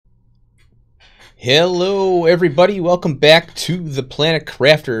Hello everybody, welcome back to the Planet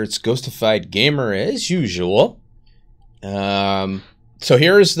Crafter. It's Ghostified Gamer as usual. So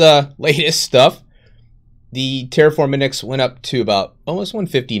here's the latest stuff. The Terraform Index went up to about almost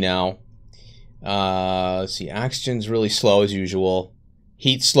 150 now. Let's see, oxygen's really slow as usual.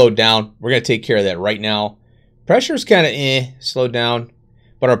 Heat slowed down. We're going to take care of that right now. Pressure's kind of slowed down,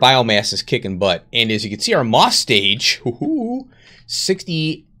 but our biomass is kicking butt. And as you can see, our moss stage,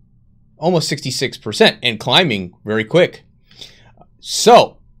 almost 66% and climbing very quick.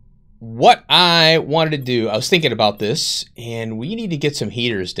 So what I wanted to do, I was thinking about this, and we need to get some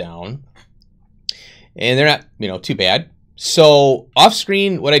heaters down, and they're not, too bad. So off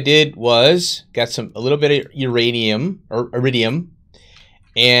screen, what I did was got a little bit of uranium or iridium,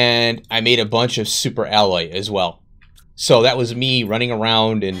 and I made a bunch of super alloy as well. So that was me running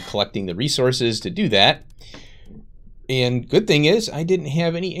around and collecting the resources to do that. And good thing is, I didn't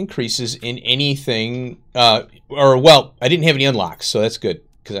have any increases in anything, I didn't have any unlocks, so that's good,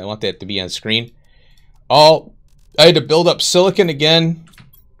 because I want that to be on screen. I had to build up silicon again,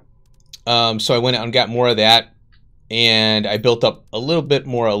 so I went out and got more of that, and I built up a little bit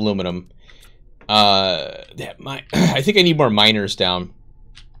more aluminum. I think I need more miners down.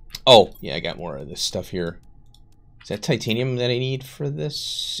 Oh, yeah, I got more of this stuff here. Is that titanium that I need for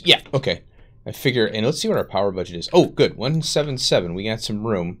this? Yeah, okay. I figure, and let's see what our power budget is. Oh, good, 177. We got some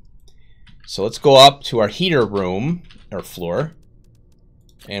room. So let's go up to our heater room, or floor,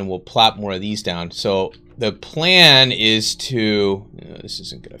 and we'll plop more of these down. So the plan is to... this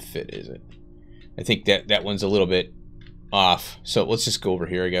isn't going to fit, is it? I think that one's a little bit off. So let's just go over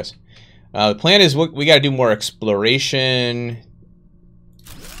here, I guess. The plan is we got to do more exploration.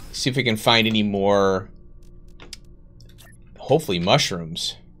 See if we can find any more, hopefully,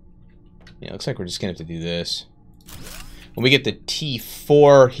 mushrooms. Yeah, looks like we're just going to have to do this. When we get the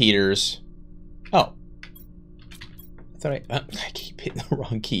T4 heaters... Oh. I thought I keep hitting the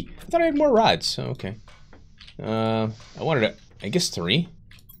wrong key. I thought I had more rods. Oh, okay. I wanted I guess 3.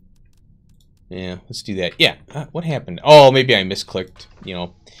 Yeah, let's do that. Yeah, what happened? Oh, maybe I misclicked.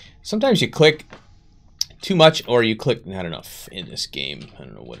 Sometimes you click too much or you click not enough in this game. I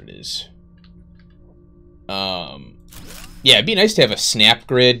don't know what it is. Yeah, it'd be nice to have a snap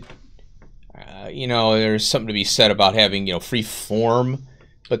grid. There's something to be said about having, free form,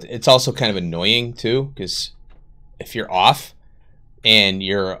 but it's also kind of annoying too, because if you're off and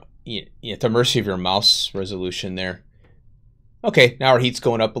you're at the mercy of your mouse resolution there. Okay, now our heat's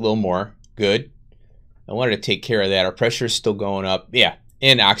going up a little more. Good. I wanted to take care of that. Our pressure is still going up. Yeah,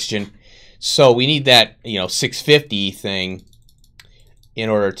 and oxygen. So we need that, 650 thing in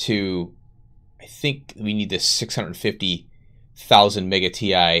order to, I think we need this 650,000 mega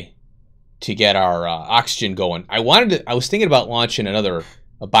TI to get our oxygen going. I was thinking about launching a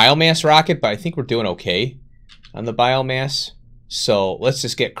biomass rocket, but I think we're doing okay on the biomass. So let's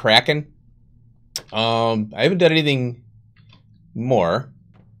just get cracking. I haven't done anything more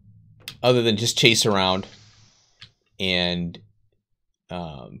other than just chase around and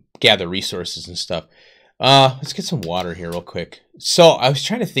gather resources and stuff. Let's get some water here real quick. So I was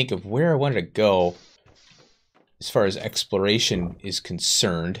trying to think of where I wanted to go as far as exploration is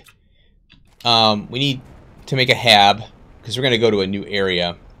concerned. We need to make a hab because we're going to go to a new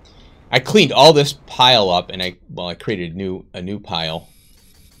area. I cleaned all this pile up, and I created a new pile.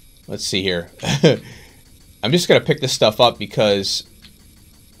 Let's see here. I'm just going to pick this stuff up because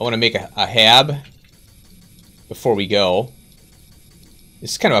I want to make a hab before we go.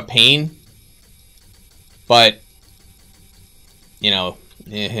 It's kind of a pain, but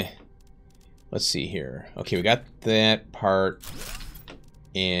let's see here. Okay, we got that part.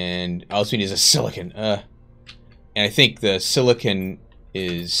 And all we need is a silicon. And I think the silicon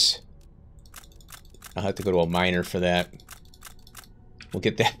is... I'll have to go to a miner for that. We'll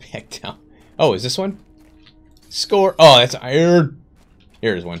get that back down. Oh, is this one? Score. Oh, that's iron.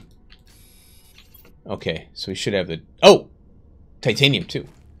 Here's one. Okay, so we should have the... Oh! Titanium, too.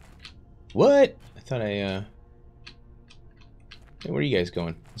 What? I thought I... Hey, where are you guys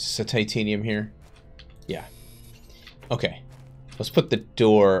going? Is this a titanium here? Yeah. Okay. Let's put the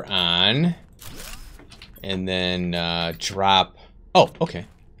door on, and then drop... Oh, okay.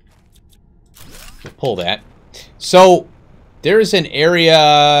 We'll pull that. So, there's an area...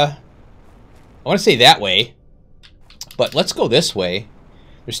 I want to say that way, but let's go this way.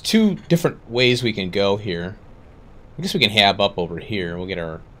 There's 2 different ways we can go here. I guess we can hab up over here. We'll get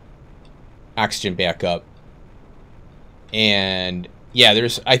our oxygen back up. And, yeah,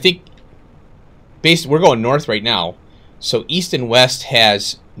 I think... We're going north right now. So east and west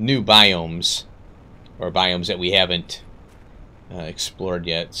has new biomes, or biomes that we haven't explored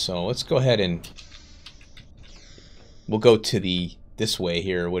yet. So let's go ahead and we'll go to this way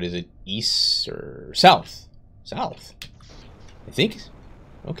here. What is it? East or south? South. I think.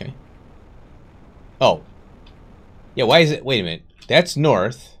 Okay. Oh. Yeah, why is it? Wait a minute. That's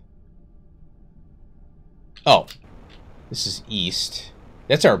north. Oh. This is east.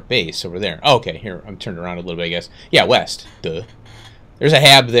 That's our base over there. Oh, okay, here. I'm turned around a little bit, I guess. Yeah, west. Duh. There's a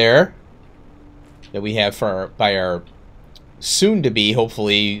hab there that we have by our soon-to-be,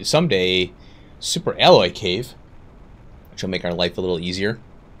 hopefully, someday, super alloy cave, which will make our life a little easier.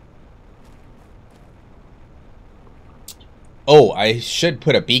 Oh, I should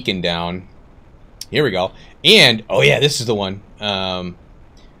put a beacon down. Here we go. And, oh yeah, this is the one. We're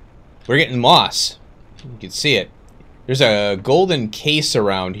getting moss. You can see it. There's a golden case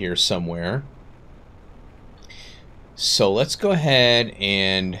around here somewhere. So let's go ahead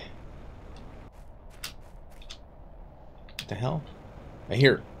and... What the hell? I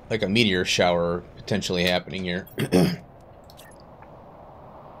hear like a meteor shower potentially happening here.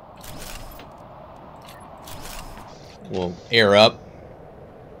 We'll air up.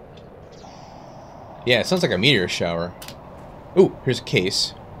 Yeah, it sounds like a meteor shower. Ooh, here's a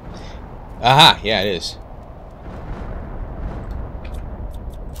case. Aha, yeah, it is.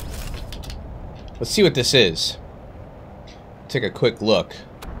 Let's see what this is. Take a quick look.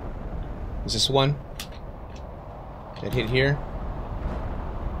 Is this one? That hit here?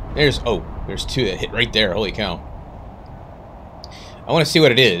 There's two that hit right there. Holy cow. I want to see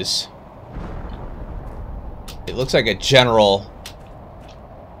what it is. It looks like a general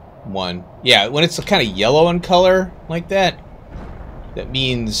one. Yeah, when it's kind of yellow in color like that, that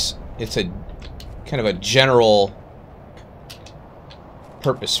means it's a kind of a general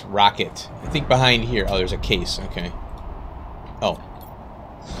purpose rocket. I think behind here. Oh, there's a case. Okay. Oh.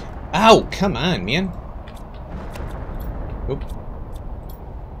 Ow! Come on, man. Oop.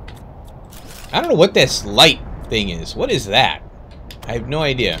 I don't know what this light thing is. What is that? I have no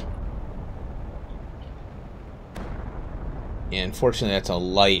idea. And unfortunately, that's a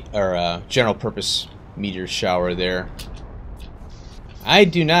light or a general purpose meteor shower there. I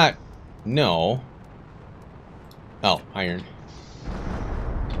do not know. Oh, iron.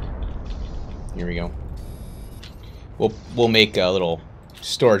 Here we go. We'll make a little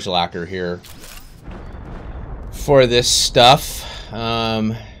storage locker here for this stuff.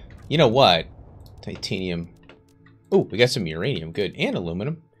 You know what? Titanium. Oh, we got some uranium. Good. And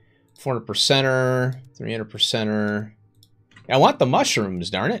aluminum. 400%er, 300%er. I want the mushrooms,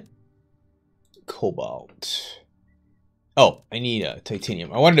 darn it. Cobalt. Oh, I need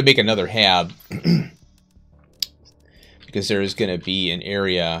titanium. I wanted to make another hab because there is going to be an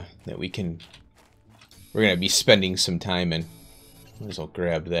area that we're going to be spending some time in. Might as well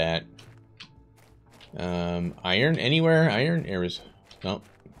grab that. Iron anywhere? Iron? No.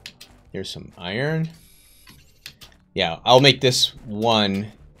 Here's some iron. Yeah, I'll make this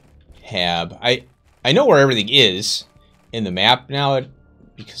one hab. I know where everything is in the map now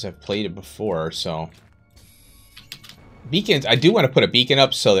because I've played it before, so beacons. I do want to put a beacon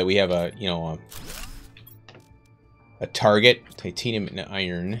up so that we have a, you know, a target. Titanium and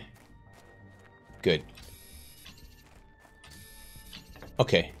iron. Good.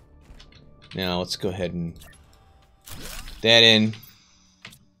 Okay. Now let's go ahead and put that in.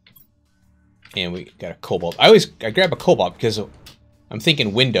 And we got a cobalt. I grab a cobalt because I'm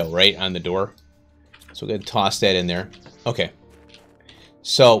thinking window, right, on the door. So we're going to toss that in there. Okay.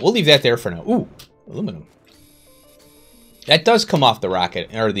 So we'll leave that there for now. Ooh, aluminum. That does come off the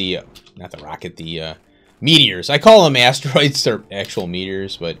rocket, or the, not the rocket, the meteors. I call them asteroids. They're actual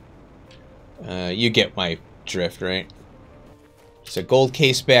meteors, but you get my drift, right? There's a gold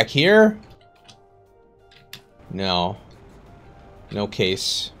case back here. No. No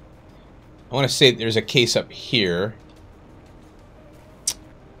case. I want to say there's a case up here.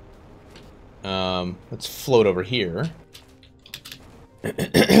 Let's float over here.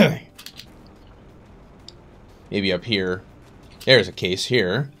 Maybe up here. There's a case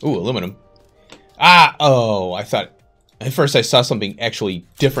here. Ooh, aluminum. Ah! Oh, I thought... At first I saw something actually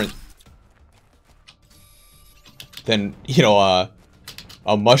different than, you know,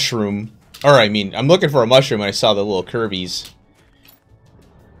 a mushroom. Or, I mean, I'm looking for a mushroom and I saw the little curvies.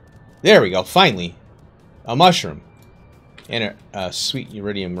 There we go, finally. A mushroom. And a sweet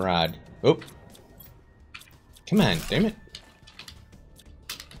iridium rod. Oh. Come on, damn it.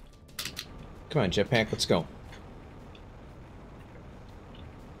 Come on, jetpack, let's go.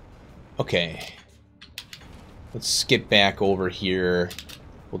 Okay. Let's get back over here.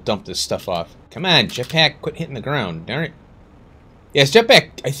 We'll dump this stuff off. Come on, jetpack, quit hitting the ground, darn it. Yes,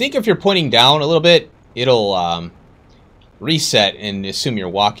 jetpack, I think if you're pointing down a little bit, it'll reset and assume you're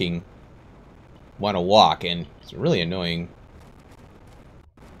walking want to walk, and it's really annoying.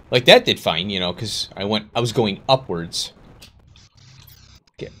 Like, that did fine, you know, because I was going upwards.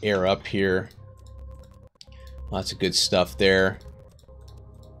 Get air up here. Lots of good stuff there.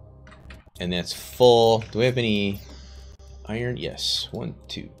 And that's full. Do we have any iron? Yes. 1,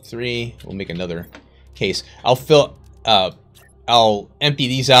 2, 3. We'll make another case. I'll empty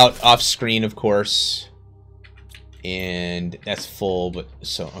these out off screen, of course. And that's full, but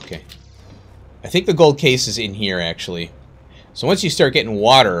so okay. I think the gold case is in here, actually. So once you start getting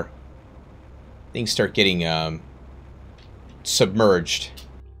water, things start getting submerged.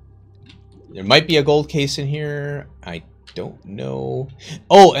 There might be a gold case in here. I don't know.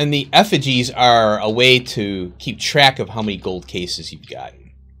 Oh, and the effigies are a way to keep track of how many gold cases you've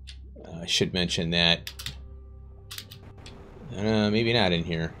gotten. I should mention that. Maybe not in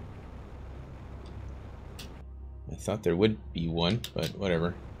here. I thought there would be one, but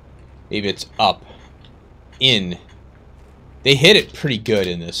whatever. Maybe it's up. In. They hit it pretty good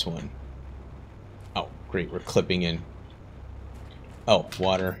in this one. Oh, great. We're clipping in. Oh,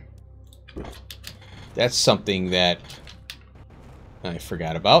 water. That's something that I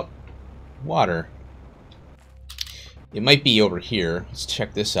forgot about. Water. It might be over here. Let's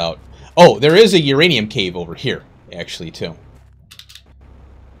check this out. Oh, there is a uranium cave over here, actually, too.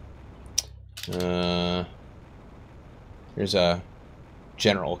 There's a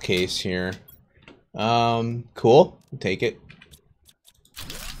general case here. Cool. We'll take it.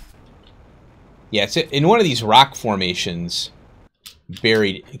 Yeah, it's in one of these rock formations.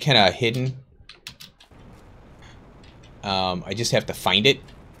 Buried, kind of hidden. I just have to find it.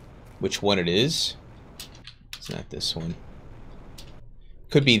 Which one it is. It's not this one.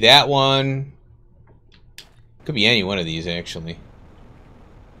 Could be that one. Could be any one of these, actually.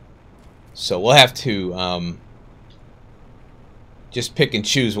 So we'll have to just pick and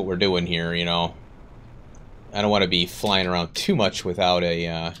choose what we're doing here, you know. I don't want to be flying around too much without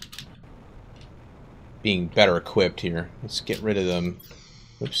a being better equipped here. Let's get rid of them.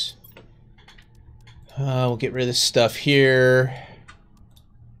 Oops. We'll get rid of this stuff here.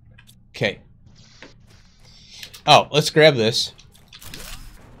 Okay. Oh, let's grab this.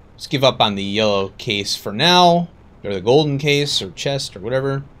 Let's give up on the yellow case for now. Or the golden case or chest or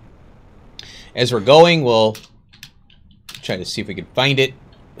whatever. As we're going, we'll try to see if we can find it.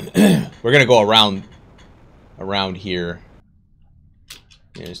 We're going to go around here.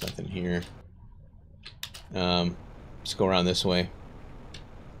 There's nothing here. Let's go around this way.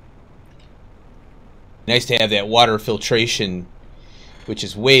 Nice to have that water filtration, which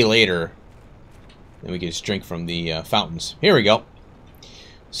is way later. Then we can just drink from the fountains. Here we go.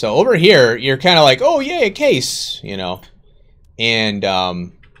 So over here, you're kind of like, oh, yay, a case, you know. And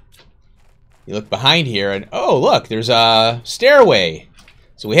you look behind here, and oh, look, there's a stairway.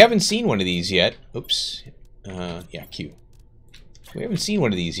 So we haven't seen one of these yet. Oops. Yeah, Q. We haven't seen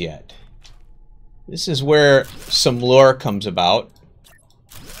one of these yet. This is where some lore comes about.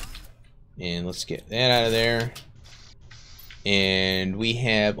 And let's get that out of there. And we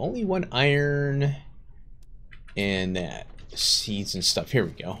have only one iron and that. Seeds and stuff. Here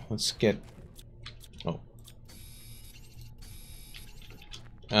we go. Let's get... Oh.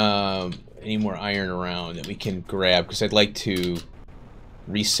 Any more iron around that we can grab, because I'd like to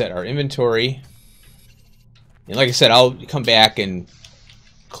reset our inventory. And like I said, I'll come back and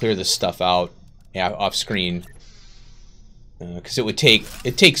clear this stuff out off screen, because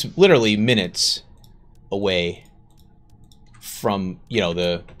it takes literally minutes away from, you know,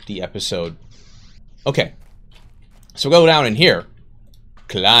 the episode. Okay, so go down in here,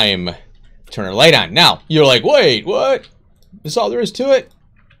 climb, turn our light on. Now you're like, wait, what? That's all there is to it?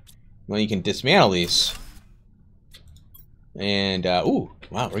 Well, you can dismantle these. And, ooh,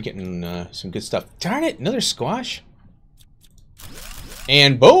 wow, we're getting some good stuff. Darn it, another squash.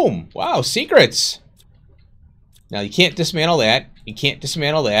 And boom, wow, secrets. Now, you can't dismantle that. You can't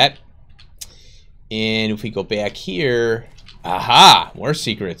dismantle that. And if we go back here, aha, more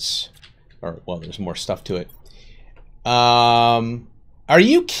secrets. Or, well, there's more stuff to it. Are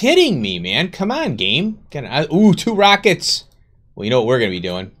you kidding me, man? Come on, game. Ooh, 2 rockets. Well, you know what we're going to be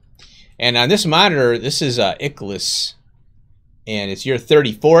doing. And on this monitor, this is Icarus, and it's year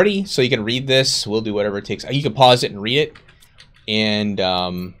 3040, so you can read this. We'll do whatever it takes. You can pause it and read it. And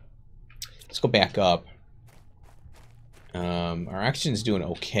let's go back up. Our oxygen's doing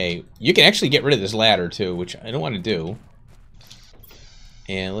okay. You can actually get rid of this ladder, too, which I don't want to do.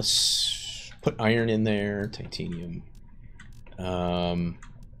 And let's put iron in there, titanium.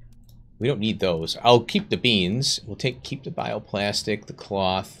 We don't need those. I'll keep the beans. We'll keep the bioplastic, the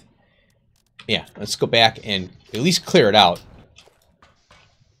cloth. Yeah, let's go back and at least clear it out.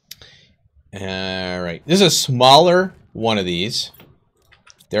 Alright. This is a smaller one of these.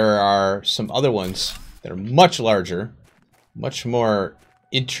 There are some other ones that are much larger. Much more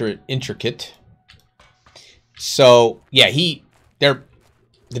intricate. So, yeah, the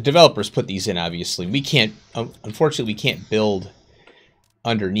developers put these in, obviously. We can't, unfortunately, we can't build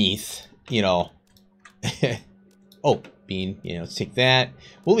underneath, you know. Oh, bean. Yeah, let's take that.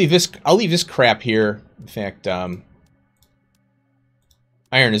 We'll leave this, I'll leave this crap here. In fact, iron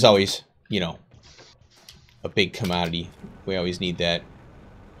is always, you know, a big commodity. We always need that.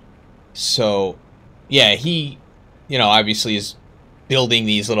 So, yeah, he, you know, obviously is building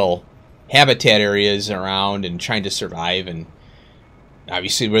these little habitat areas around and trying to survive, and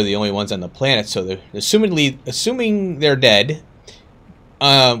obviously we're the only ones on the planet, so they're assuming they're dead,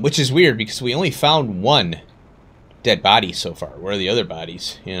 which is weird because we only found one dead body so far. Where are the other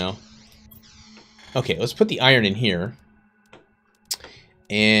bodies, you know? Okay, let's put the iron in here.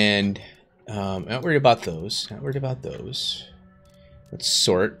 And not worried about those. Not worried about those. Let's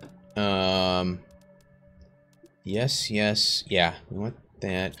sort. Yes, yes, yeah. We want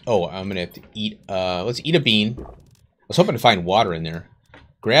that. Oh, I'm gonna have to eat. Let's eat a bean. I was hoping to find water in there.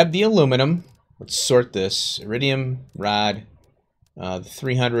 Grab the aluminum. Let's sort this. Iridium rod, the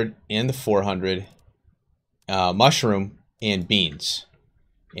 300 and the 400. Mushroom and beans,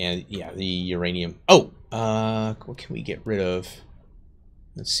 and yeah, the uranium. Oh, what can we get rid of?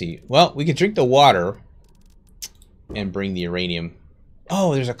 Let's see. Well, we could drink the water and bring the uranium.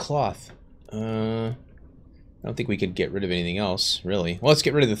 Oh, there's a cloth. I don't think we could get rid of anything else, really. Well, let's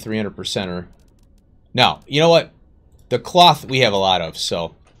get rid of the 300%er. No, you know what? The cloth we have a lot of,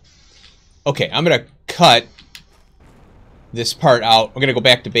 so. Okay, I'm going to cut this part out. We're going to go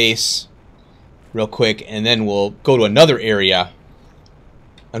back to base real quick, and then we'll go to another area.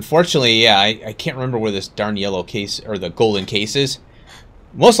 Unfortunately, yeah, I can't remember where this darn yellow case, or the golden case is.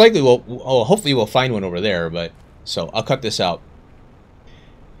 Most likely, hopefully we'll find one over there, but, so, I'll cut this out.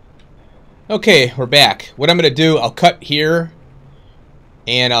 Okay, we're back. What I'm going to do, I'll cut here,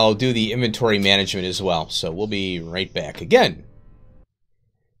 and I'll do the inventory management as well. So we'll be right back again.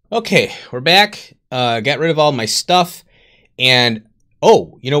 Okay, we're back. Got rid of all my stuff, and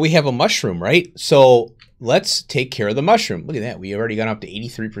oh, you know, we have a mushroom, right? So let's take care of the mushroom. Look at that. We already got up to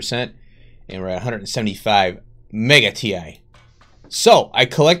 83%, and we're at 175 Mega TI. So I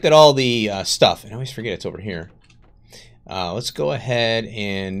collected all the stuff, and I always forget it's over here. Let's go ahead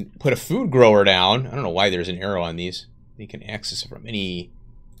and put a food grower down. I don't know why there's an arrow on these. You can access it from any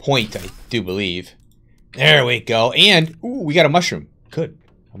point, I do believe. There we go. And, ooh, we got a mushroom. Good.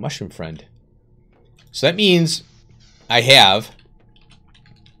 A mushroom friend. So that means I have...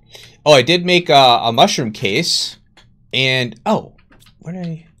 Oh, I did make a mushroom case. And, oh, where did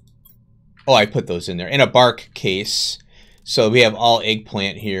I... Oh, I put those in there. And a bark case. So we have all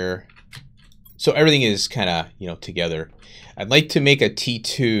eggplant here. So everything is kind of, you know, together. I'd like to make a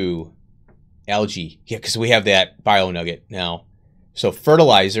T2 algae. Yeah, because we have that bio nugget now. So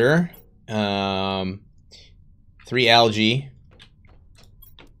fertilizer. 3 algae.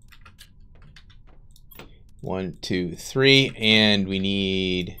 1, 2, 3. And we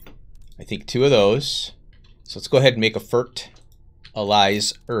need... I think 2 of those. So let's go ahead and make a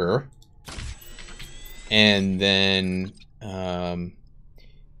fertilizer. And then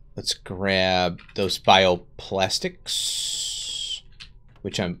let's grab those bioplastics,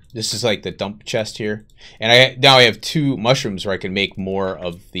 which this is like the dump chest here. And now I have 2 mushrooms where I can make more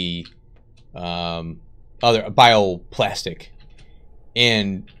of the other bioplastic.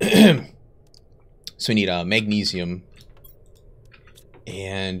 And so we need a magnesium.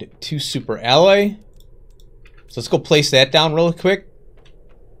 And 2 super alloy. So let's go place that down real quick.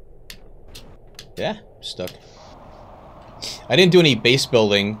 Yeah, stuck. I didn't do any base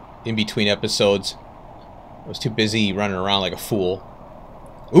building in between episodes. I was too busy running around like a fool.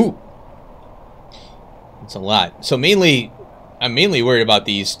 Ooh! That's a lot. So I'm mainly worried about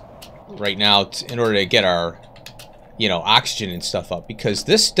these right now in order to get our, you know, oxygen and stuff up. Because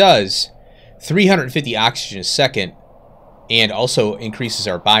this does 350 oxygen a second. And also increases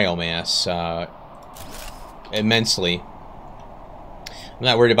our biomass immensely. I'm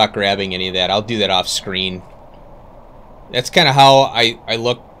not worried about grabbing any of that. I'll do that off screen. That's kind of how I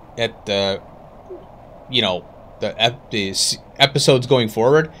look at the, you know, the episodes going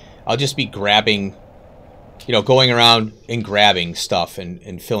forward. I'll just be grabbing, you know, going around and grabbing stuff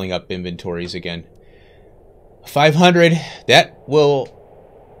and filling up inventories again. 500, that will,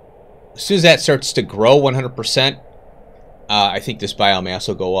 as soon as that starts to grow 100%, I think this biomass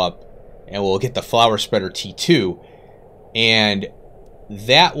will go up, and we'll get the flower spreader T2, and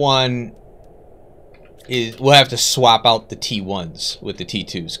that one is we'll have to swap out the T1s with the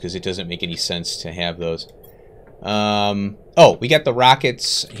T2s because it doesn't make any sense to have those. Oh, we got the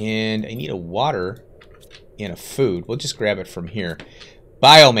rockets, and I need a water and a food. We'll just grab it from here.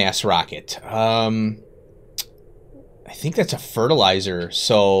 Biomass rocket. I think that's a fertilizer,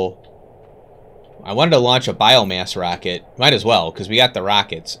 so I wanted to launch a biomass rocket. Might as well, because we got the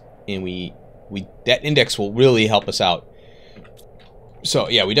rockets, and that index will really help us out. So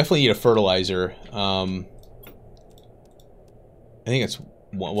yeah, we definitely need a fertilizer. I think it's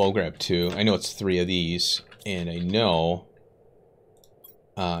one. We'll grab 2. I know it's 3 of these, and I know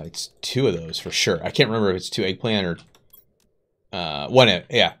it's 2 of those for sure. I can't remember if it's 2 eggplant or 1.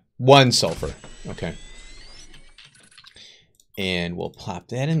 Yeah, 1 sulfur. Okay, and we'll plop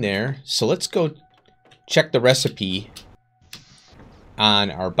that in there. So let's go check the recipe on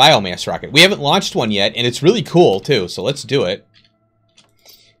our biomass rocket. We haven't launched one yet, and it's really cool too. So let's do it.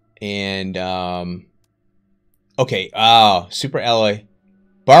 And, okay, super alloy.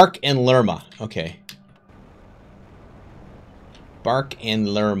 Bark and Lerma. Okay. Bark and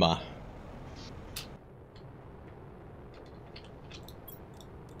Lerma.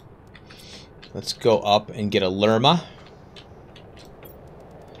 Let's go up and get a Lerma.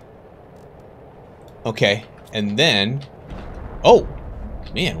 Okay, and then... Oh,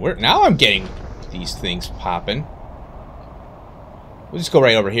 man, now I'm getting these things popping. We'll just go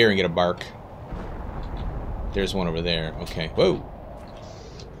right over here and get a bark. There's one over there. Okay. Whoa.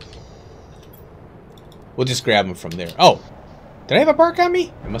 We'll just grab them from there. Oh. Did I have a bark on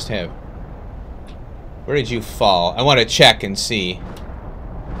me? I must have. Where did you fall? I want to check and see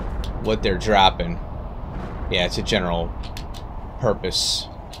what they're dropping. Yeah, it's a general purpose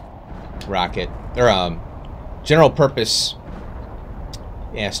rocket. Or, general purpose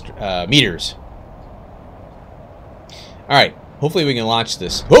meters. Alright. Hopefully we can launch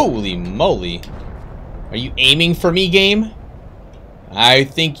this. Holy moly. Are you aiming for me, game? I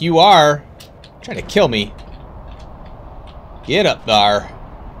think you are. Trying to kill me. Get up there.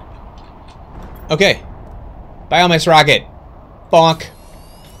 Okay. Biomass rocket. Bonk.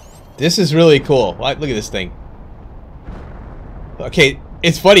 This is really cool. Look at this thing. Okay,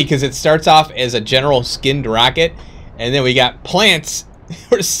 it's funny because it starts off as a general skinned rocket, and then we got plants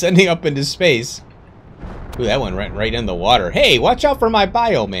we're sending up into space. Ooh, that one went right in the water. Hey, watch out for my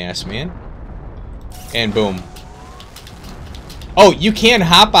biomass, man. And boom. Oh, you can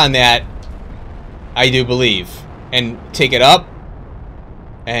hop on that, I do believe, and take it up.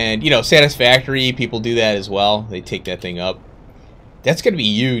 And, you know, Satisfactory, people do that as well. They take that thing up. That's going to be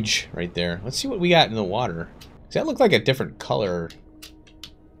huge right there. Let's see what we got in the water. Does that look like a different color?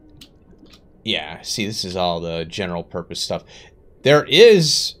 Yeah, see, this is all the general purpose stuff. There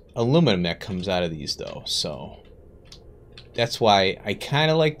is aluminum that comes out of these, though, so that's why I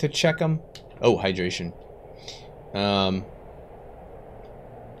kind of like to check them. Oh, hydration.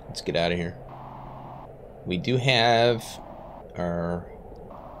 Let's get out of here. We do have our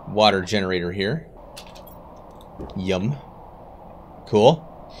water generator here. Yum. Cool.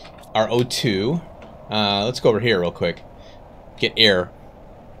 Our O2. Let's go over here real quick. Get air.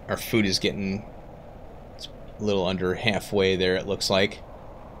 Our food is getting a little under halfway there, it looks like.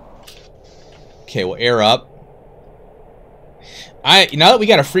 Okay, we'll air up. Now that we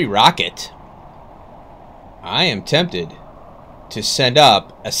got a free rocket, I am tempted to send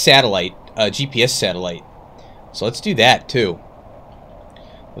up a satellite, a GPS satellite. So let's do that too.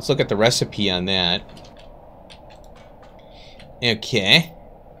 Let's look at the recipe on that. Okay.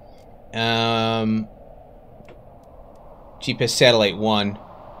 GPS satellite 1.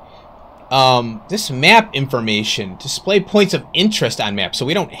 This map information, display points of interest on map. So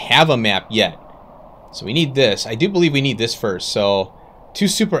we don't have a map yet. So we need this. I do believe we need this first. So 2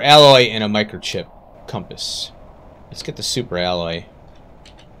 super alloy and a microchip compass. Let's get the super alloy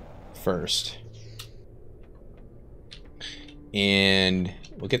first. And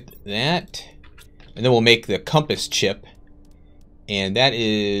we'll get that. And then we'll make the compass chip. And that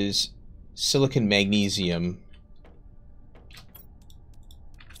is silicon magnesium.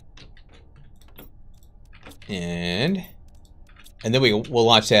 And then we'll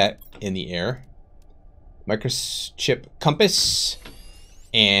launch that in the air. Microchip compass.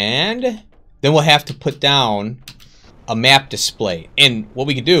 And then we'll have to put down a map display. And what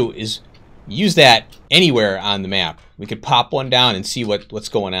we can do is use that anywhere on the map. We could pop one down and see what's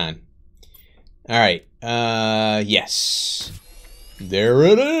going on. Alright. Yes. There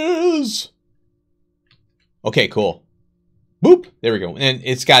it is. Okay, cool. Boop. There we go. And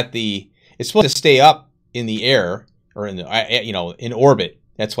it's got it's supposed to stay up in the air, or in the, you know, in orbit.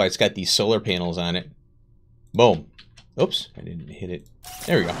 That's why it's got these solar panels on it. Boom. Oops, I didn't hit it.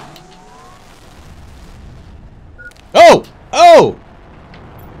 There we go. Oh! Oh!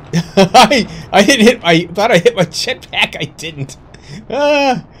 I didn't hit. I thought I hit my jetpack. I didn't.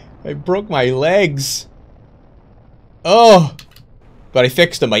 Ah, I broke my legs. Oh! But I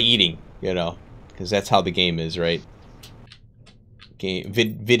fixed them by eating, you know, because that's how the game is, right?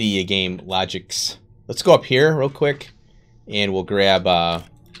 Video game logics. Let's go up here real quick, and we'll grab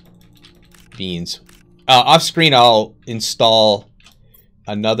beans. Off screen, I'll install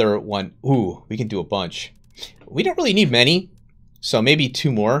another one. Ooh, we can do a bunch. We don't really need many, so maybe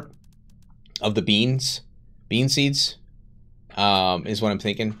 2 more of the bean seeds is what I'm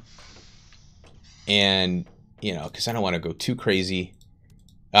thinking. And, you know, because I don't want to go too crazy.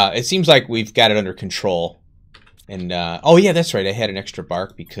 It seems like we've got it under control. And, oh yeah, that's right. I had an extra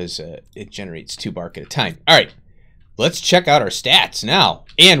bark because it generates 2 bark at a time. All right, let's check out our stats now.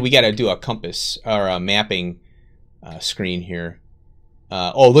 And we got to do a compass or a mapping screen here.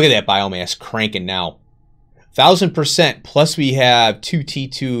 Oh, look at that biomass cranking now. 1000%, plus we have 2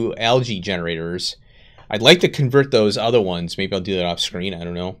 T2 algae generators. I'd like to convert those other ones. Maybe I'll do that off screen. I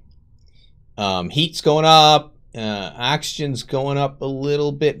don't know. Heat's going up. Oxygen's going up a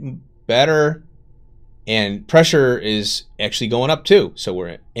little bit better. And pressure is actually going up too. So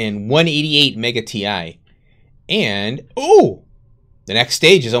we're in 188 mega TI. And, oh, the next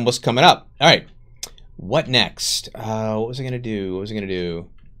stage is almost coming up. All right. What next? What was I going to do? What was I going to do?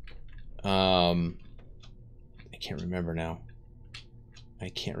 I can't remember now. I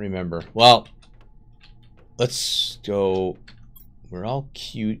can't remember. Well, let's go. We're all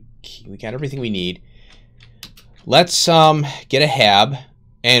cute. We got everything we need. Let's get a hab,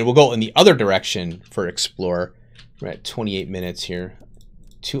 and we'll go in the other direction for explore. We're at 28 minutes here.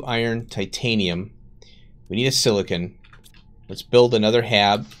 2 iron, titanium. We need a silicon. Let's build another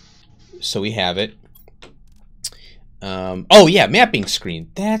hab so we have it. Oh yeah, mapping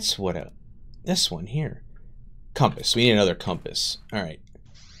screen. That's what this one here. Compass. We need another compass. All right.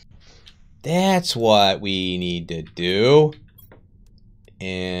 That's what we need to do.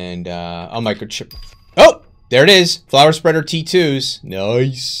 And a microchip. Oh, there it is. Flower spreader T2s.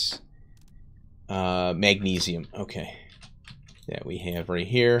 Nice. Magnesium. Okay. That we have right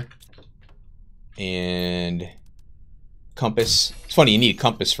here. And compass. It's funny, you need a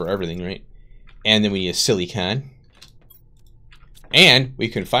compass for everything, right? And then we need a silicon. And we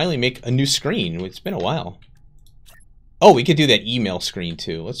can finally make a new screen. It's been a while. Oh, we could do that email screen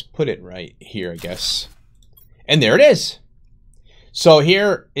too. Let's put it right here, I guess. And there it is. So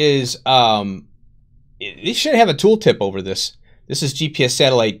here is, it should have a tooltip over this. This is GPS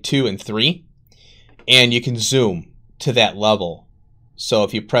satellite 2 and 3. And you can zoom to that level. So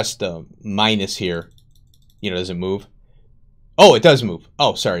if you press the minus here, you know, does it move? Oh, it does move.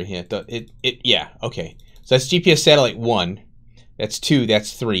 Oh, sorry. Yeah, yeah, okay. So that's GPS satellite 1. That's 2,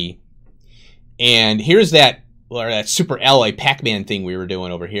 that's 3. And here's that super alloy Pac-Man thing we were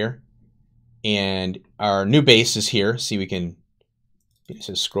doing over here. And our new base is here. See, we can, it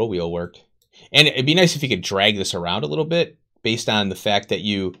says scroll wheel worked. And it'd be nice if you could drag this around a little bit based on the fact that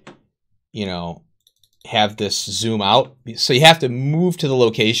you know, have this zoom out. So you have to move to the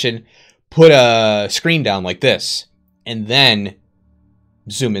location, put a screen down like this, and then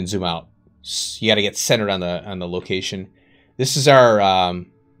zoom in, zoom out. So you got to get centered on the location. This is our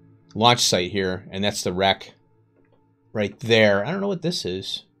launch site here, and that's the wreck right there. I don't know what this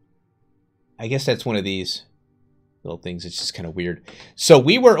is. I guess that's one of these little things. It's just kind of weird. So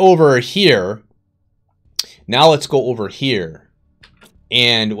we were over here. Now let's go over here.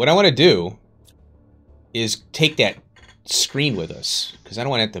 And what I want to do is take that screen with us, because I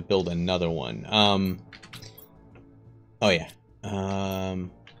don't want to have to build another one. Oh yeah.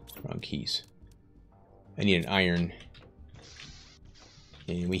 Wrong keys. I need an iron.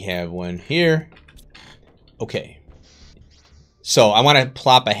 And we have one here. Okay. So I want to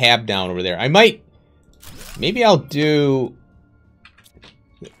plop a hab down over there. I might, maybe I'll do,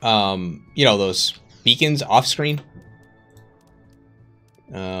 you know, those beacons off screen.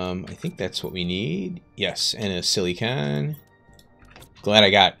 I think that's what we need. Yes, and a silicon. Glad I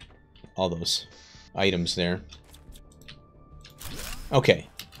got all those items there. Okay,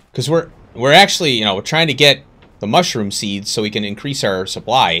 because we're actually, you know, we're trying to get the mushroom seeds so we can increase our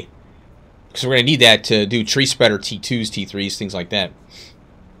supply. Because we're going to need that to do tree spreader T2s, T3s, things like that.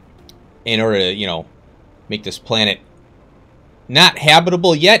 In order to, you know, make this planet not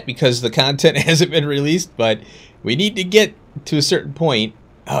habitable yet because the content hasn't been released, but we need to get to a certain point.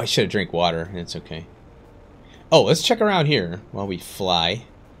 Oh, I should have drank water. It's okay. Oh, let's check around here while we fly.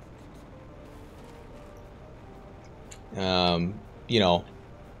 You know,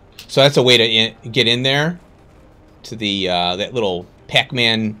 so that's a way to get in there to the that little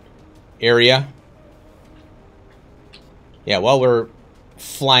Pac-Man area. Yeah, while we're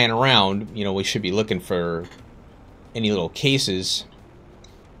flying around, you know, we should be looking for any little cases,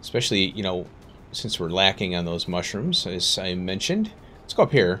 especially, you know, since we're lacking on those mushrooms, as I mentioned. Let's go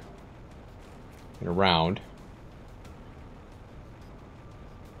up here and around.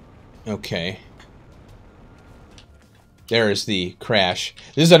 Okay. There is the crash.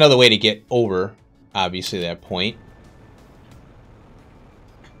 This is another way to get over, obviously, that point.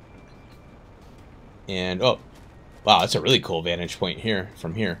 And, oh, wow, that's a really cool vantage point here,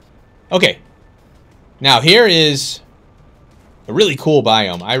 from here. Okay. Now, here is a really cool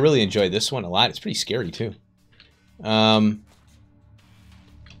biome. I really enjoyed this one a lot. It's pretty scary, too.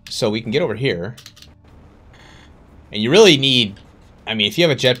 So we can get over here. And you really need... I mean, if you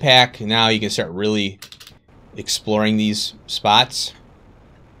have a jetpack, now you can start really exploring these spots.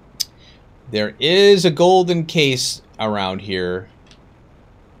 There is a golden case around here.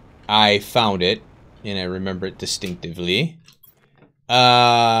 I found it, and I remember it distinctively.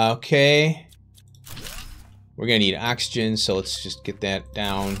 Okay. We're going to need oxygen, so let's just get that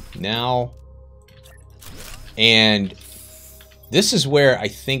down now. And this is where I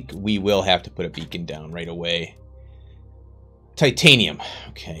think we will have to put a beacon down right away. Titanium.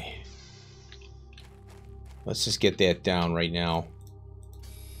 Okay. Let's just get that down right now.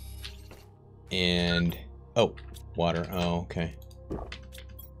 And... oh, water. Oh, okay.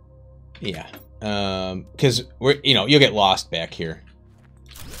 Yeah. Because we're, you know, you'll get lost back here.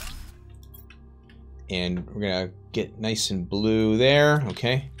 And we're gonna get nice and blue there.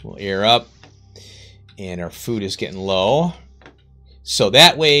 Okay. We'll air up. And our food is getting low. So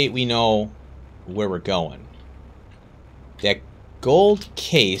that way we know where we're going. That gold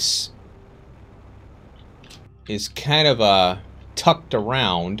case is kind of tucked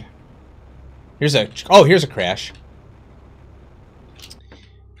around. Here's a... oh, here's a crash.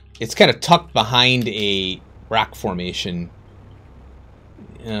 It's kind of tucked behind a rock formation.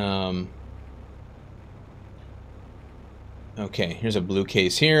 Okay, here's a blue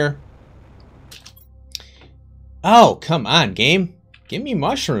case here. Oh, come on, game. Give me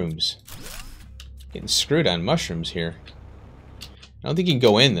mushrooms. Getting screwed on mushrooms here. I don't think you can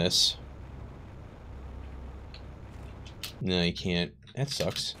go in this. No, you can't. That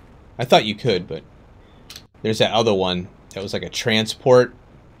sucks. I thought you could, but there's that other one that was like a transport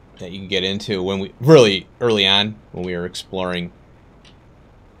that you can get into when we really early on when we were exploring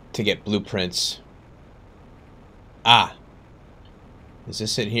to get blueprints. Ah, is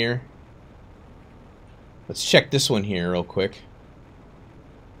this it here? Let's check this one here real quick.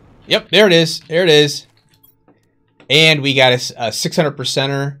 Yep, there it is. There it is. And we got a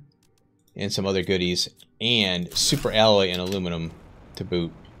 600%er and some other goodies. And super alloy and aluminum to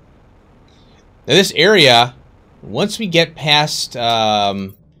boot. Now this area, once we get past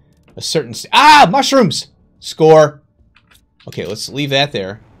a certain... ah! Mushrooms! Score! Okay, let's leave that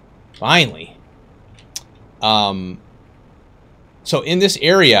there. Finally. So in this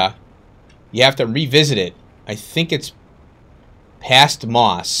area, you have to revisit it. I think it's past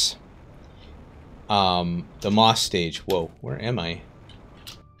Moss. The Moss stage. Whoa, where am I?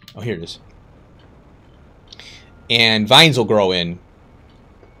 Oh, here it is. And vines will grow in.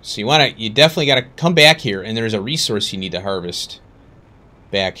 So you definitely got to come back here, and there's a resource you need to harvest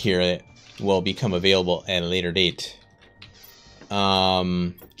back here that will become available at a later date.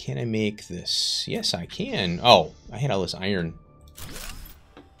 Can I make this? Yes, I can. Oh, I had all this iron.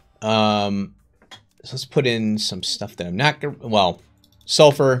 So let's put in some stuff that I'm not gonna... well,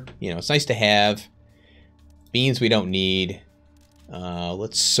 sulfur, you know, it's nice to have. Beans we don't need.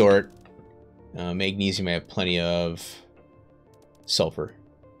 Let's sort. Magnesium I have plenty of. Sulfur.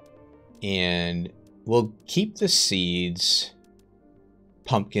 And we'll keep the seeds,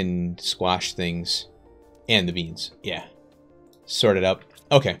 pumpkin, squash things, and the beans. Yeah. Sort it up.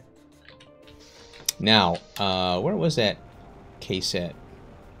 Okay. Now, where was that case at?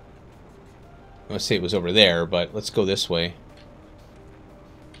 I want to say it was over there, but let's go this way.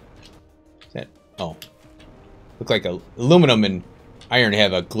 Is that... oh. Look like aluminum and iron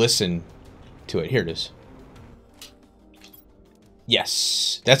have a glisten to it. Here it is.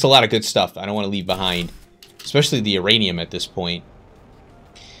 Yes. That's a lot of good stuff I don't want to leave behind. Especially the uranium at this point.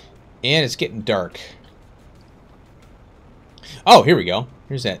 And it's getting dark. Oh, here we go.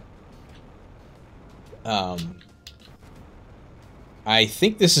 Here's that. I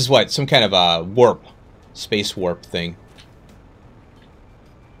think this is what? Some kind of a warp. Space warp thing.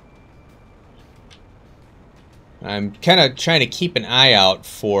 I'm kind of trying to keep an eye out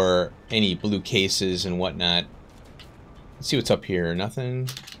for any blue cases and whatnot. Let's see what's up here. Nothing?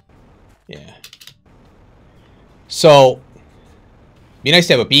 Yeah. So, be nice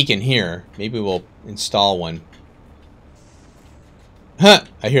to have a beacon here. Maybe we'll install one. Huh!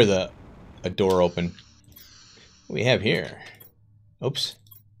 I hear a door open. What do we have here? Oops.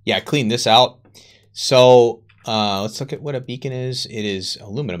 Yeah, I cleaned this out. So, let's look at what a beacon is. It is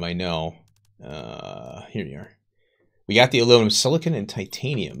aluminum, I know. Here you are. We got the aluminum, silicon, and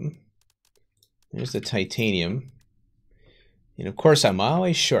titanium. There's the titanium. And of course, I'm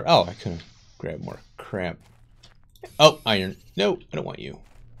always short. Oh, I could have grabbed more crap. Oh, iron. No, I don't want you.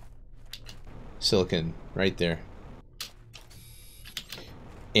 Silicon, right there.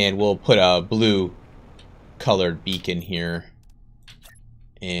 And we'll put a blue colored beacon here.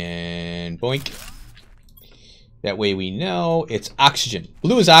 And boink. That way we know it's oxygen.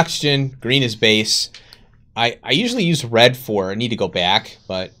 Blue is oxygen, green is base. I usually use red for, I need to go back,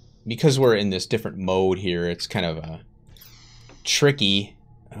 but because we're in this different mode here, it's kind of tricky.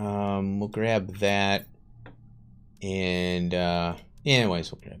 We'll grab that. And, yeah,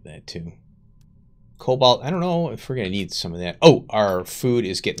 anyways, we'll grab that too. Cobalt, I don't know if we're going to need some of that. Oh, our food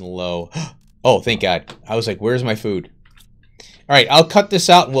is getting low. Oh, thank God. I was like, where's my food? All right, I'll cut this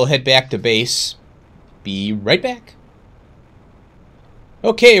out and we'll head back to base. Be right back.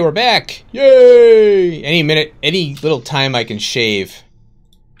 Okay, we're back. Yay! Any minute, any little time I can shave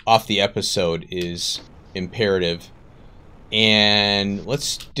off the episode is imperative. And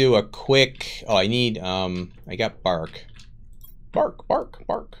let's do a quick... Oh, I need... I got bark. Bark.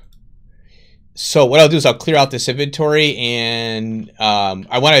 So what I'll do is I'll clear out this inventory, and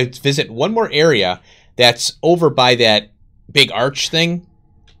I want to visit one more area that's over by that big arch thing.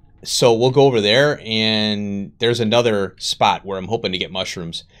 So we'll go over there, and there's another spot where I'm hoping to get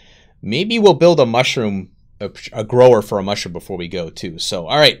mushrooms. Maybe we'll build a mushroom, a grower for a mushroom before we go too. So,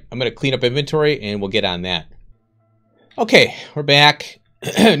 all right, I'm going to clean up inventory, and we'll get on that. Okay, we're back.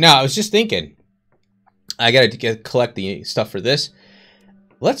 Now, I was just thinking, I got to collect the stuff for this.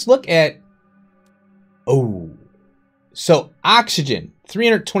 Let's look at, so oxygen,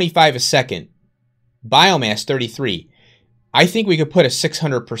 325 a second, biomass, 33. I think we could put a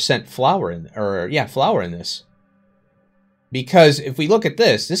 600% flour in, flour in this. Because if we look at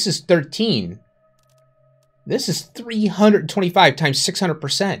this, this is 13. This is 325 times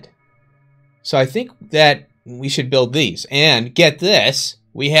 600%. So I think that we should build these. And get this,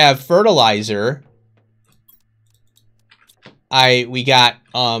 we have fertilizer. We got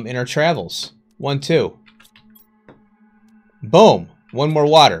in our travels. 1, 2. Boom. One more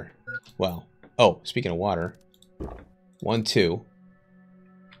water. Well, oh, speaking of water. 1, 2.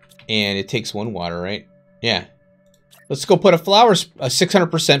 And it takes 1 water, right? Yeah. Let's go put a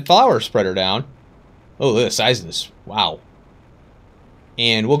 600% flour spreader down. Oh, look at the size of this. Wow.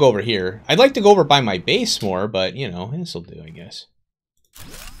 And we'll go over here. I'd like to go over by my base more, but, you know, this will do, I guess.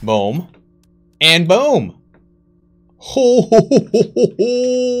 Boom. And boom. Ho, ho, ho, ho, ho,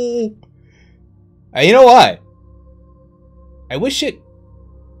 ho. You know what? I wish it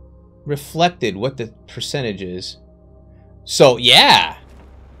reflected what the percentage is. So, yeah.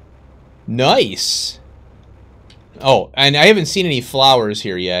 Nice. Oh, and I haven't seen any flowers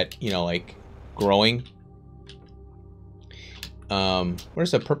here yet, you know, like growing.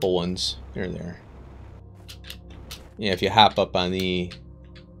 Where's the purple ones? They're there. Yeah, if you hop up on this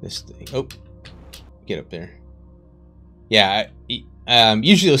thing. Oh, get up there. Yeah,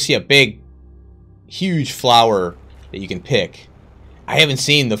 usually you'll see a big, huge flower that you can pick. I haven't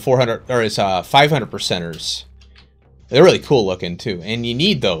seen the 400 or it's 500 percenters. They're really cool looking too, and you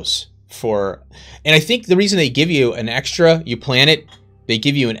need those for. And I think the reason they give you an extra, you plant it, they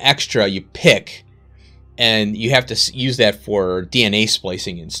give you an extra, you pick, and you have to use that for DNA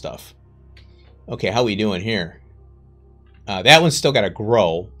splicing and stuff. Okay, how we doing here? That one's still got to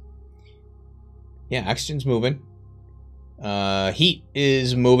grow. Yeah, oxygen's moving. Heat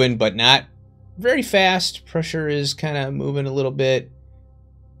is moving, but not very fast. Pressure is kind of moving a little bit.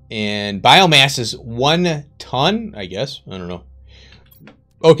 And biomass is 1 ton, I guess. I don't know.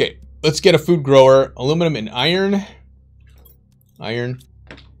 Okay, let's get a food grower. Aluminum and iron.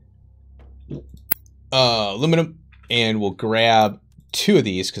 Aluminum. And we'll grab 2 of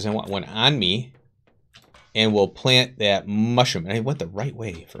these because I want one on me. And we'll plant that mushroom. And I went the right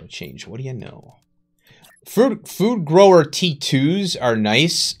way for a change. What do you know? Food grower T2s are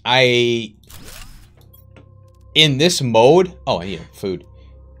nice. In this mode... Oh, I need food.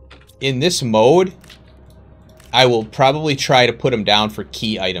 In this mode, I will probably try to put them down for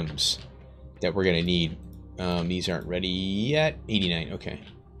key items that we're going to need. These aren't ready yet. 89, okay.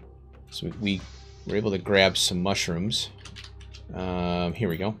 So we were able to grab some mushrooms. Here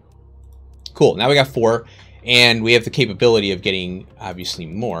we go. Cool, now we got 4, and we have the capability of getting, obviously,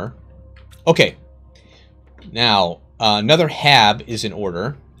 more. Okay. Now, another hab is in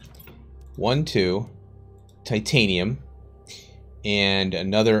order. 1, 2. Titanium. And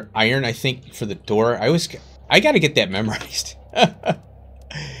another iron, I think, for the door. I got to get that memorized. That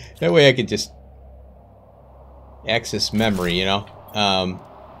way I can just access memory, you know?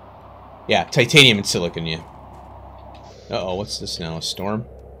 Yeah, titanium and silicon, yeah. Uh-oh, what's this now? A storm?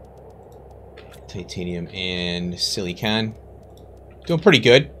 Titanium and silicon. Doing pretty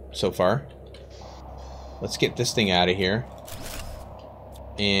good so far. Let's get this thing out of here.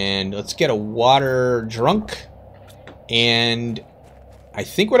 And let's get a water drunk. And I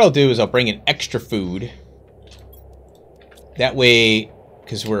think what I'll do is I'll bring in extra food. That way,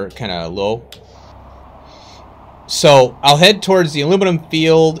 because we're kind of low. So I'll head towards the aluminum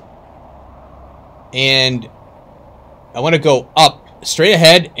field. And I want to go up straight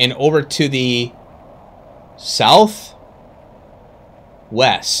ahead and over to the south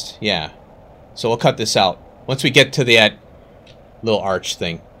west. Yeah. So we'll cut this out once we get to that little arch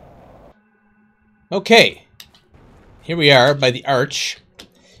thing. Okay. Here we are by the arch.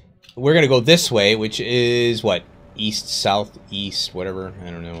 We're going to go this way, which is what? East, south, east, whatever.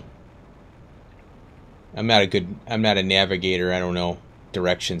 I don't know. I'm not a navigator. I don't know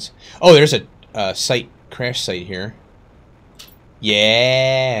directions. Oh, there's a crash site here.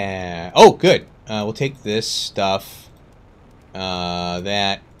 Yeah. Oh, good. We'll take this stuff.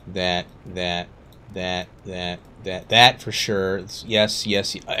 That for sure. Yes,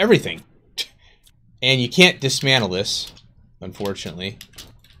 yes, everything. And you can't dismantle this, unfortunately.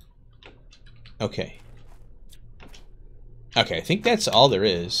 Okay. Okay, I think that's all there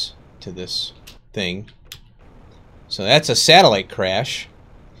is to this thing. So that's a satellite crash.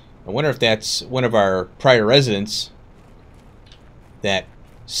 I wonder if that's one of our prior residents that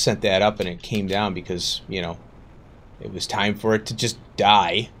sent that up and it came down because, you know, it was time for it to just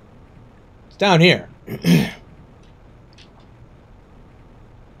die. It's down here.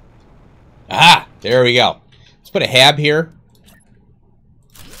 Aha! There we go. Let's put a hab here.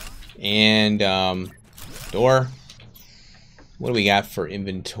 And, door. What do we got for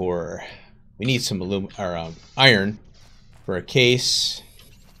inventory? We need some iron for a case.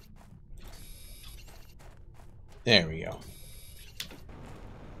 There we go.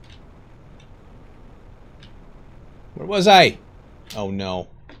 Where was I? Oh no.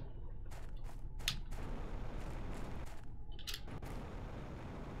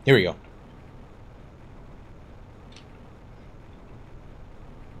 Here we go.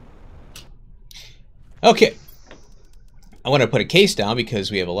 Okay. I want to put a case down because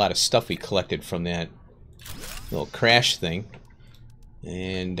we have a lot of stuff we collected from that little crash thing.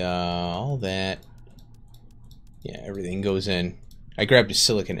 And all that. Yeah, everything goes in. I grabbed a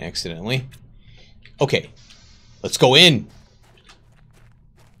silicon accidentally. Okay. Let's go in.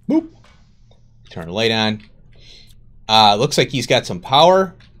 Boop. Turn the light on. Looks like he's got some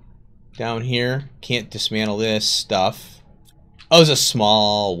power down here. Can't dismantle this stuff. Oh, it's a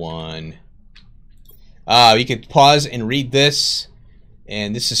small one. You can pause and read this.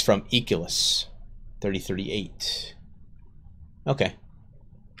 And this is from Eculus 3038. Okay.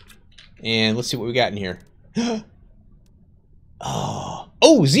 And let's see what we got in here.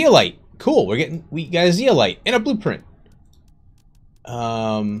 Oh, zeolite. Cool. We got a zeolite and a blueprint.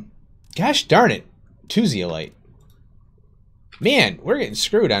 Gosh darn it. 2 zeolite. Man, we're getting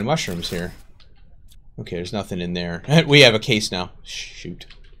screwed on mushrooms here. Okay, there's nothing in there. We have a case now. Shoot.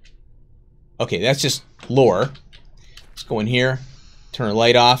 Okay, that's just lore. Let's go in here. Turn the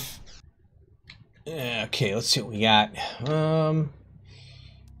light off. Okay, let's see what we got.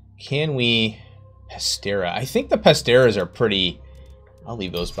 Can we... Pestera. I think the Pesteras are pretty... I'll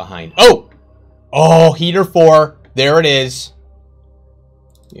leave those behind. Oh, heater 4. There it is.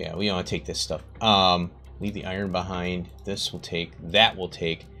 Yeah, we want to take this stuff. Leave the iron behind. This will take. That will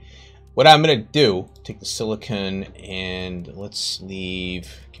take. What I'm going to do, take the silicon and let's leave...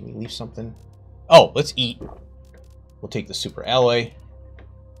 Can we leave something? Oh, let's eat. We'll take the super alloy.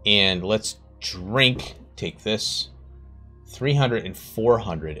 And let's drink. Take this. 300 and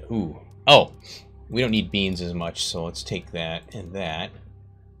 400. Ooh. Oh, we don't need beans as much, so let's take that and that.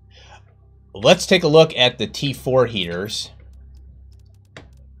 Let's take a look at the T4 heaters.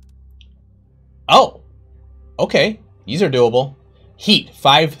 Oh, okay. These are doable. Heat,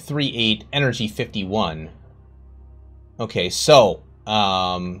 538. Energy, 51. Okay, so,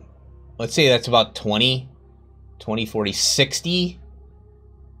 let's say that's about 20, 40, 60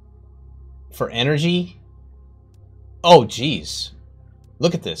 for energy. Oh, geez.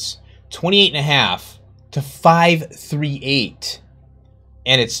 Look at this. 28.5 to 538.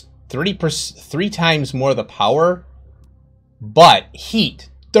 And it's 3 times more the power. But heat,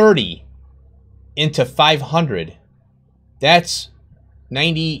 30 into 500. That's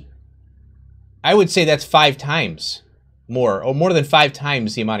 90. I would say that's 5 times more, or more than 5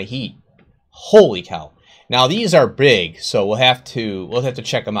 times the amount of heat. Holy cow! Now these are big, so we'll have to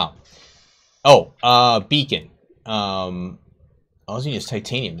check them out. Oh, beacon. I was gonna use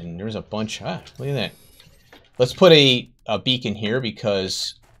titanium, and there's a bunch. Ah, look at that. Let's put a beacon here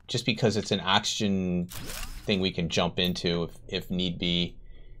because it's an oxygen thing we can jump into if need be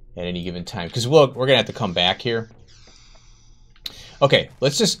at any given time. Because we're gonna have to come back here. Okay,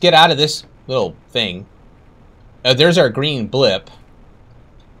 let's just get out of this little thing. There's our green blip,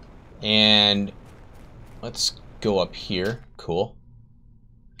 and let's go up here. Cool.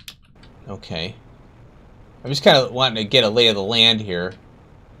 Okay. I'm just kind of wanting to get a lay of the land here.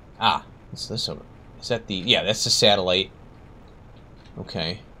 Ah, what's this over? Is that the... Yeah, that's the satellite.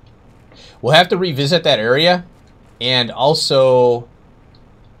 Okay. We'll have to revisit that area. And also,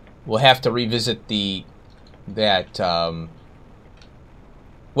 we'll have to revisit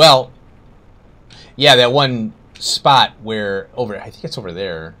well, yeah, that one spot where... I think it's over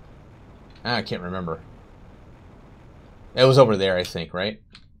there. I can't remember. It was over there, I think, right?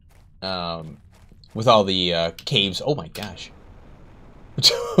 With all the caves. Oh my gosh.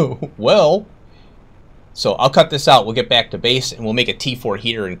 Well, so I'll cut this out. We'll get back to base and we'll make a T4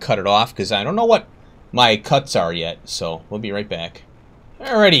 heater and cut it off because I don't know what my cuts are yet. So we'll be right back.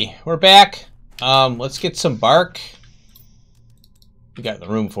 Alrighty, we're back. Let's get some bark. We got the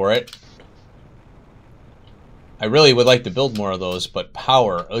room for it. I really would like to build more of those, but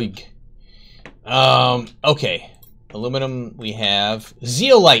power. Ugh. Okay. Aluminum we have.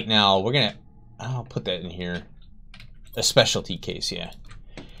 Zeolite now. We're gonna... I'll put that in here. A specialty case, yeah.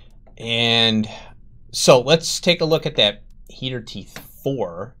 And so let's take a look at that heater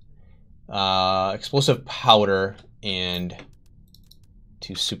T4. Explosive powder and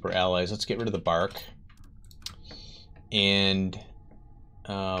 2 super alloys. Let's get rid of the bark. And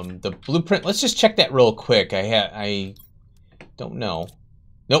the blueprint. Let's just check that real quick. I don't know.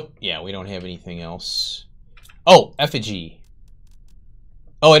 Nope. Yeah, we don't have anything else. Oh, effigy.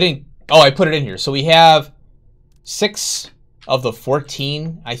 Oh, I didn't. Oh, I put it in here. So we have 6 of the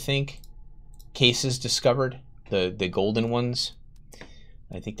 14, I think, cases discovered. The golden ones.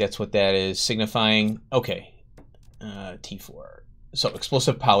 I think that's what that is signifying. Okay. T4. So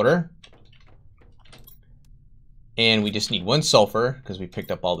explosive powder. And we just need 1 sulfur because we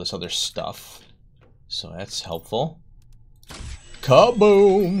picked up all this other stuff. So that's helpful.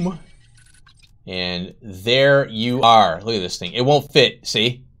 Kaboom! And there you are. Look at this thing. It won't fit,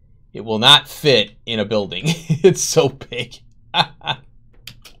 see? It will not fit in a building. It's so big.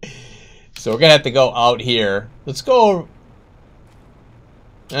 So we're going to have to go out here. Let's go.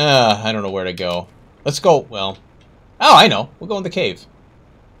 I don't know where to go. Let's go. Well, oh, I know. We'll go in the cave.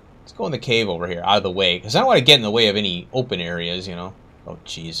 Let's go in the cave over here, out of the way. Because I don't want to get in the way of any open areas, you know. Oh,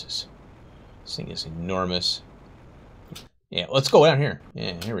 Jesus. This thing is enormous. Yeah, let's go down here.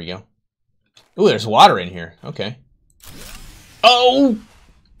 Yeah, here we go. Ooh, there's water in here. Okay. Oh!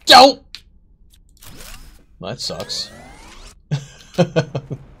 Don't! Well, that sucks.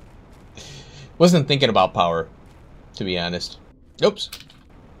 Wasn't thinking about power, to be honest. Oops.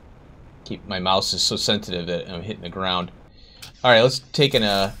 My mouse is so sensitive that I'm hitting the ground. Alright, let's take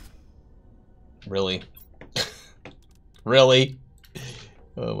a... Really? Really?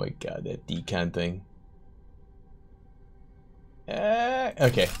 Oh my god, that decon thing.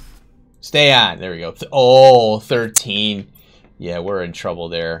 Okay. Stay on. There we go. Oh, 13. Yeah, we're in trouble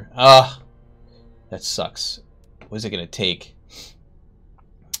there. Ugh. That sucks. What is it going to take?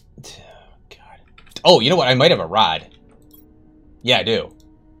 God. Oh, you know what? I might have a rod. Yeah, I do.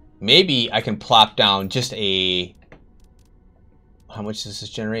 Maybe I can plop down just a... How much does this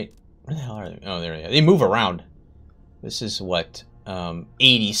generate? Where the hell are they? Oh, there they are. They move around. This is what?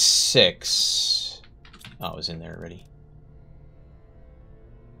 86. Oh, it was in there already.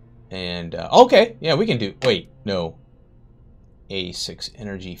 And, okay. Yeah, we can do... Wait, no. 86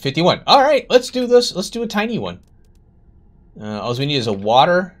 energy. 51. All right, let's do this. Let's do a tiny one. All we need is a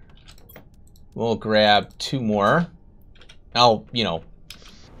water. We'll grab 2 more. I'll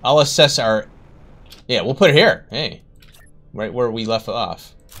assess our... Yeah, we'll put it here. Hey. Right where we left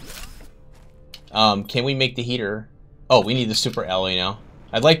off. Can we make the heater? Oh, we need the super alloy now.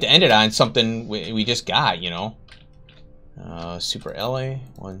 I'd like to end it on something we just got, you know. Super alloy.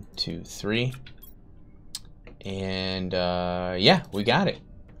 1, 2, 3. And, yeah, we got it.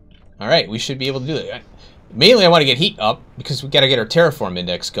 Alright, we should be able to do it. Mainly, I want to get heat up, because we got to get our terraform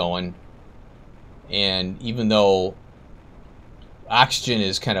index going. And even though oxygen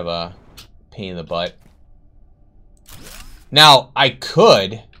is kind of a pain in the butt. Now, I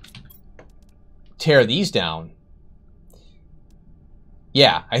could tear these down.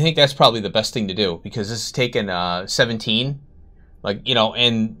 Yeah, I think that's probably the best thing to do, because this is taking 17. Like, you know,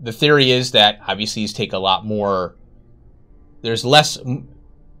 and the theory is that obviously these take a lot more. There's less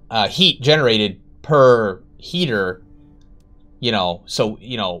heat generated per heater, you know, so,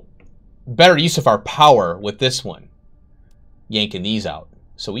 you know, better use of our power with this one, yanking these out.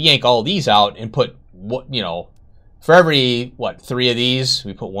 So we yank all these out and put, what, you know, for every, what, 3 of these,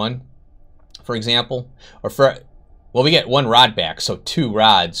 we put 1, for example. Or for, well, we get 1 rod back, so 2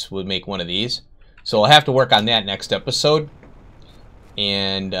 rods would make 1 of these. So I'll have to work on that next episode.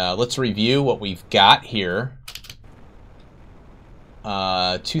 And let's review what we've got here.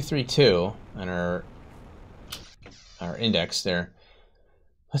 232 on our index there.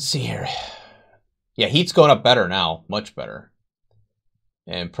 Let's see here. Yeah, heat's going up better now, much better.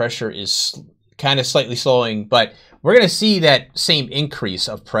 And pressure is kind of slightly slowing, but we're going to see that same increase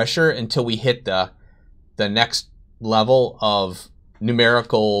of pressure until we hit the next level of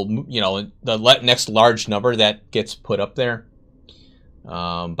numerical, you know, the next large number that gets put up there.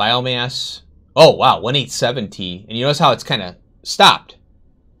 Biomass. Oh, wow, 1870. And you notice how it's kind of stopped.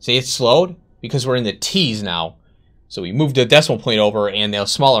 See, it's slowed because we're in the T's now. So we moved the decimal point over, and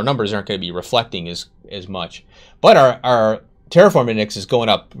those smaller numbers aren't going to be reflecting as much. But our terraform index is going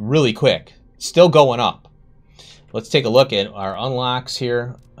up really quick. It's still going up. Let's take a look at our unlocks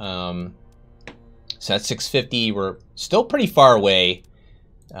here. So that's 650. We're still pretty far away.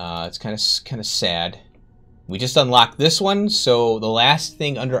 It's kind of sad. We just unlocked this one, so the last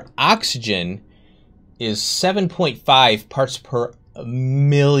thing under oxygen is 7.5 parts per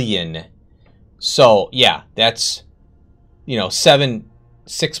million. So yeah, that's, you know,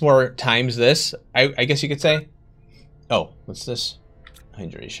 6 more times this, I guess you could say. Oh, what's this?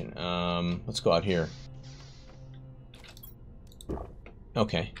 Hydration. Let's go out here.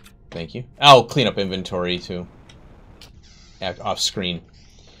 Okay, thank you. I'll clean up inventory too. Off screen.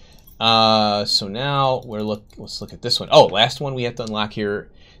 So now let's look at this one. Oh, last one we have to unlock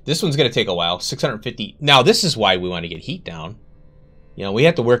here. This one's gonna take a while. 650. Now this is why we want to get heat down. You know, we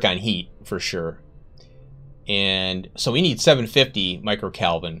have to work on heat for sure. And so we need 750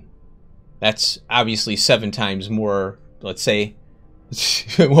 microkelvin. That's obviously 7 times more, let's say,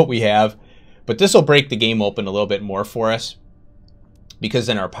 what we have. But this will break the game open a little bit more for us, because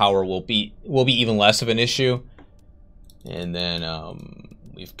then our power will be even less of an issue. And then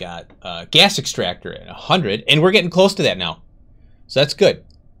we've got gas extractor at 100, and we're getting close to that now. So that's good.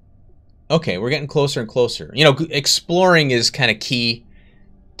 Okay, we're getting closer and closer. You know, exploring is kind of key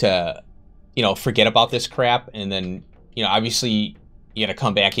to, you know, forget about this crap. And then, you know, obviously you got to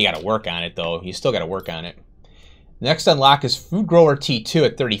come back. You got to work on it, though. You still got to work on it. Next unlock is Food Grower T2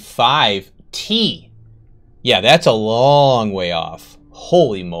 at 35. T. Yeah, that's a long way off.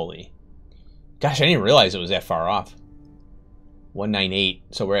 Holy moly. Gosh, I didn't realize it was that far off. 198.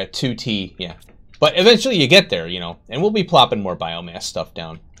 So we're at 2T. Yeah. But eventually you get there, you know. And we'll be plopping more biomass stuff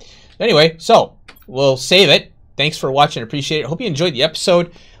down. Anyway, so we'll save it. Thanks for watching. Appreciate it. Hope you enjoyed the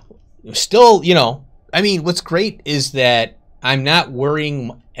episode. Still, you know, I mean, what's great is that I'm not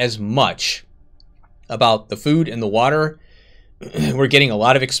worrying as much about the food and the water. We're getting a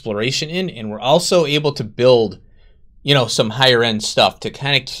lot of exploration in, and we're also able to build, you know, some higher end stuff to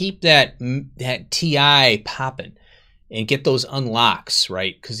kind of keep that TI popping and get those unlocks,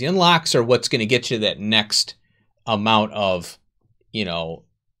 right? Because the unlocks are what's going to get you that next amount of,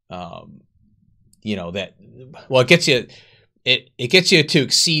 that, well, it gets you, it gets you to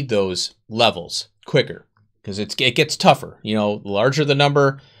exceed those levels quicker, because it gets tougher. You know, the larger the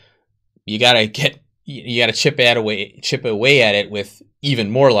number, you gotta chip away at it with even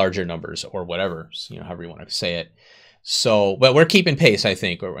more larger numbers, or whatever, you know, however you want to say it. So, but we're keeping pace. I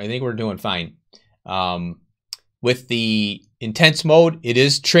think we're doing fine. With the intense mode, it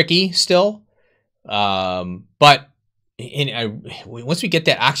is tricky still, but once we get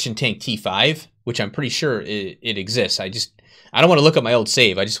that oxygen tank T5, which I'm pretty sure it exists, I don't want to look at my old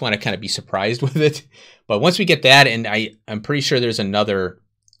save. I just want to kind of be surprised with it. But once we get that, and I'm pretty sure there's another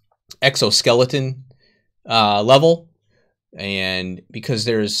exoskeleton level, and because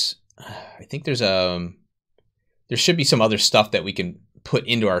there should be some other stuff that we can put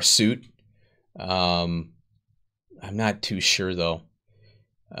into our suit. I'm not too sure though.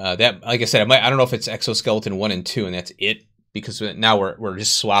 That, like I said, I don't know if it's exoskeleton 1 and 2, and that's it, because now we're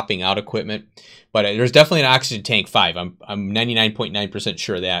just swapping out equipment. But there's definitely an oxygen tank 5. I'm 99.9%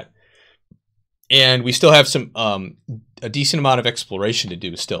 sure of that. And we still have some a decent amount of exploration to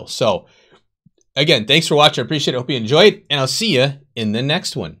do still. So again, thanks for watching. I appreciate it. Hope you enjoyed, and I'll see you in the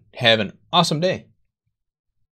next one. Have an awesome day.